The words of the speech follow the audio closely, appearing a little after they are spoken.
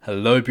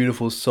Hello,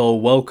 beautiful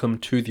soul. Welcome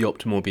to the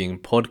Optimal Being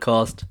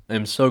podcast.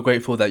 I'm so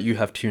grateful that you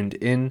have tuned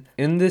in.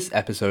 In this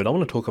episode, I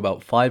want to talk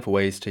about 5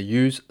 ways to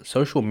use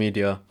social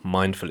media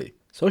mindfully.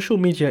 Social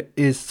media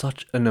is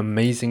such an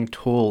amazing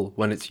tool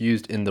when it's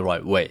used in the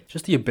right way.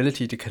 Just the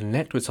ability to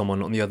connect with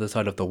someone on the other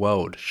side of the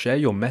world, share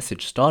your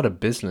message, start a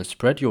business,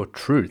 spread your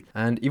truth,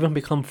 and even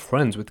become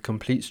friends with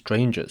complete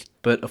strangers.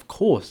 But of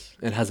course,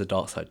 it has a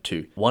dark side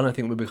too. One I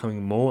think we're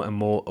becoming more and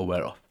more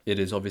aware of. It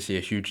is obviously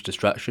a huge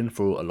distraction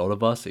for a lot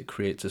of us. It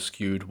creates a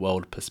skewed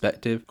world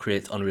perspective,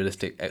 creates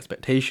unrealistic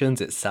expectations,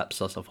 it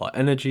saps us of our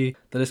energy.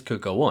 The list could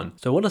go on.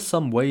 So what are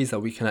some ways that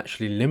we can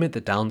actually limit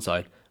the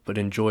downside but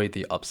enjoy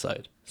the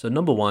upside? So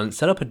number 1,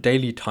 set up a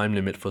daily time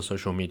limit for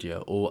social media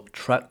or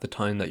track the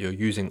time that you're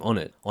using on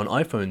it. On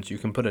iPhones, you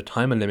can put a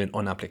timer limit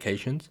on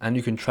applications and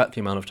you can track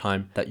the amount of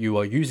time that you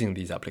are using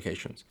these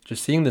applications.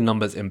 Just seeing the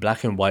numbers in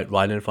black and white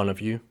right in front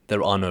of you,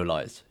 there are no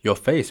lies. You're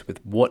faced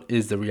with what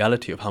is the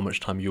reality of how much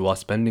time you are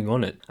spending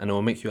on it, and it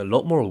will make you a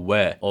lot more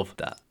aware of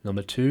that.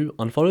 Number 2,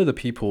 unfollow the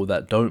people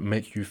that don't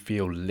make you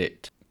feel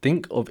lit.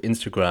 Think of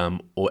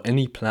Instagram or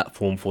any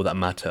platform for that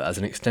matter as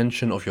an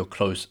extension of your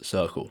close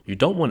circle. You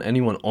don't want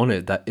anyone on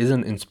it that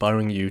isn't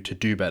inspiring you to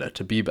do better,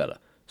 to be better.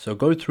 So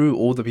go through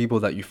all the people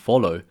that you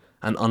follow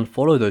and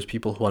unfollow those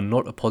people who are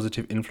not a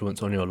positive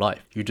influence on your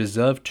life. You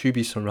deserve to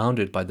be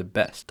surrounded by the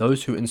best,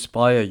 those who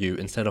inspire you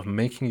instead of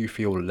making you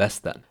feel less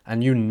than.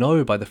 And you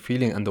know by the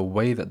feeling and the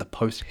way that the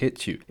post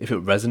hits you, if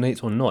it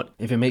resonates or not,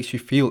 if it makes you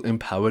feel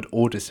empowered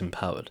or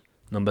disempowered.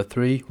 Number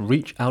 3,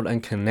 reach out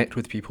and connect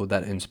with people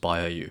that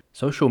inspire you.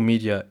 Social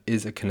media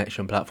is a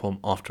connection platform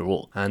after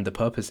all, and the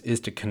purpose is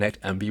to connect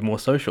and be more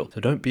social.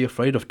 So don't be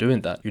afraid of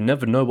doing that. You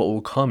never know what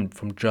will come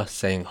from just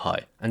saying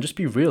hi. And just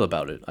be real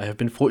about it. I have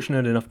been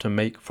fortunate enough to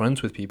make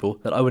friends with people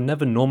that I would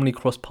never normally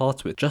cross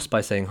paths with just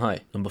by saying hi.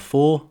 Number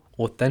 4,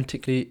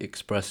 authentically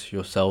express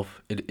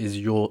yourself. It is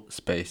your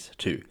space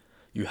too.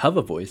 You have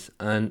a voice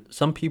and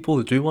some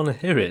people do want to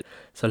hear it.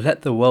 So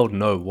let the world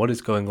know what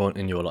is going on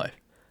in your life.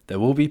 There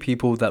will be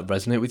people that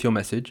resonate with your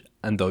message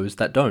and those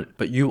that don't,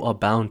 but you are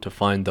bound to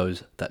find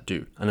those that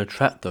do and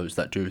attract those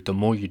that do the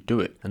more you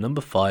do it. And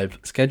number 5,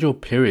 schedule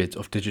periods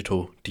of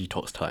digital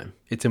detox time.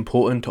 It's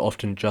important to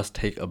often just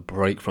take a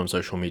break from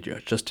social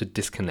media, just to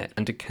disconnect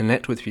and to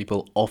connect with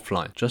people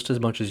offline just as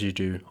much as you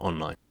do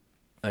online.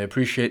 I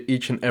appreciate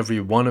each and every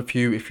one of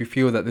you. If you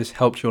feel that this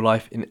helped your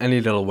life in any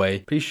little way,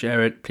 please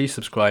share it, please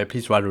subscribe,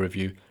 please write a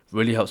review.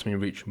 Really helps me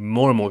reach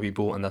more and more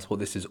people, and that's what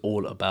this is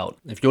all about.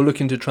 If you're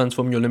looking to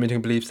transform your limiting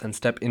beliefs and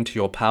step into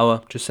your power,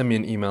 just send me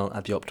an email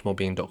at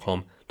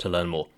theoptimalbeing.com to learn more.